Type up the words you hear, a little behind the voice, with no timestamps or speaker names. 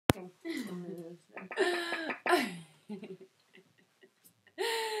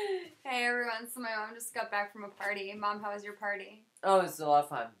Hey everyone, so my mom just got back from a party. Mom, how was your party? Oh, it was a lot of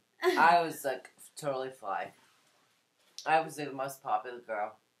fun. I was like totally fly. I was the most popular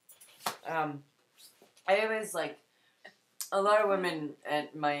girl. I always like a lot of women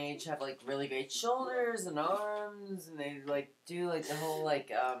at my age have like really great shoulders and arms, and they like do like the whole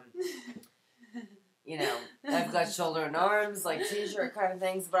like you know, I've got shoulder and arms like t-shirt kind of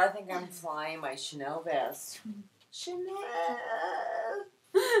things, but I think I'm flying my Chanel vest. Chanel.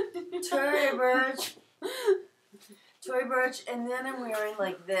 Tory Burch, and then I'm wearing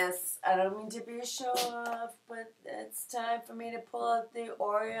like this. I don't mean to be a show off, but it's time for me to pull out the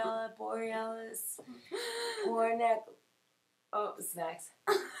Aureola Borealis poor neck. Oh, snacks.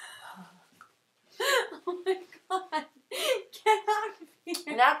 Oh my god. Get out of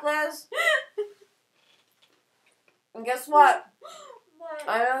here. Necklace. And guess what? What?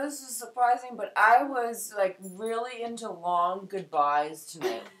 I know this is surprising, but I was like really into long goodbyes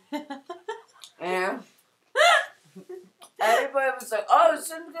tonight. And everybody was like, "Oh, it's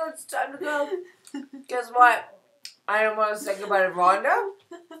time to go. It's time to go." Guess what? I didn't want to say goodbye to Rhonda.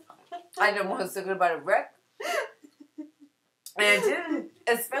 I didn't want to say goodbye to Rick. And I didn't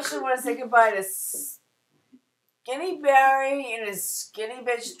especially want to say goodbye to Skinny Barry and his skinny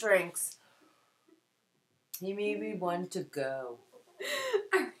bitch drinks. He made me want to go.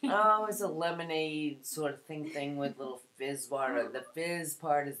 Oh, it's a lemonade sort of thing with little fizz water. The fizz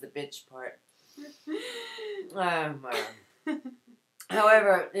part is the bitch part.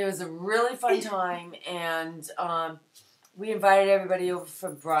 However, it was a really fun time, and we invited everybody over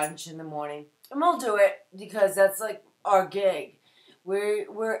for brunch in the morning, and we'll do it because that's like our gig.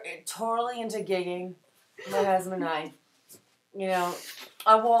 We're totally into gigging, my husband and I. You know,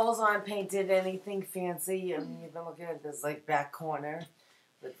 our walls aren't painted anything fancy. I mean, you've been looking at this like back corner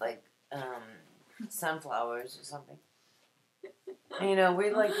with like sunflowers or something. You know,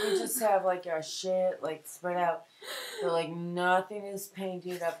 we just have like our shit like spread out. But like nothing is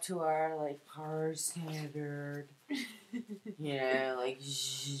painted up to our like par standard. You know, like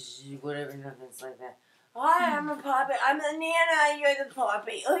whatever, nothing's like that. Hi, I'm a puppet. I'm the Nana. You're the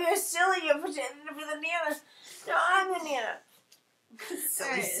puppy. Oh, you're silly. You're pretending to be the Nana. No, I'm the Nana. Silly,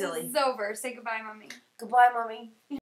 Alright, silly. This is over. Say goodbye, Mommy. Goodbye, Mommy.